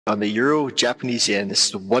On the Euro Japanese yen, this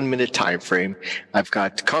is the 1 minute time frame. I've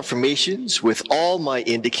got confirmations with all my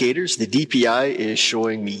indicators. The DPI is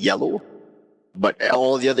showing me yellow, but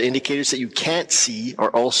all the other indicators that you can't see are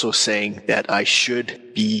also saying that I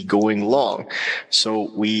should be going long.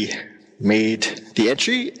 So we made the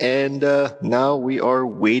entry, and now we are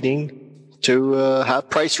waiting to have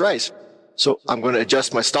price rise. So I'm going to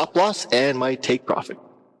adjust my stop loss and my take profit.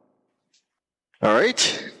 All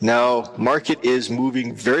right, now market is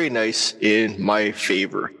moving very nice in my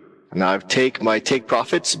favor. Now my take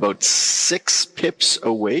profits about 6 pips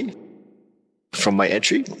away from my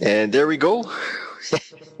entry, and there we go.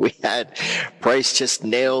 We had price just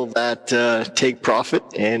nail that take profit,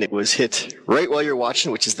 and it was hit right while you're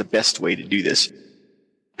watching, which is the best way to do this.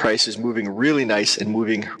 Price is moving really nice and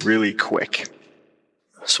moving really quick.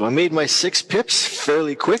 So I made my 6 pips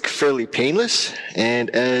fairly quick, fairly painless, and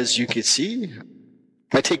as you can see,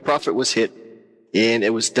 my take profit was hit, and it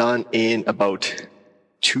was done in about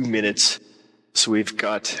 2 minutes. So we've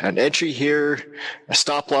got an entry here, a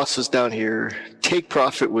stop loss was down here, take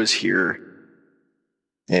profit was here.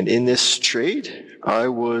 And in this trade, I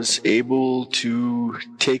was able to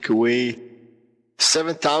take away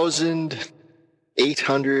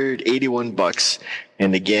 $7,881.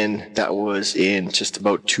 And again, that was in just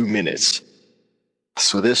about 2 minutes.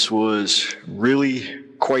 So this was really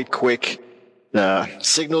quite quick. The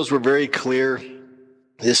signals were very clear.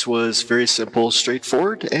 This was very simple,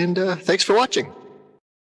 straightforward, and thanks for watching.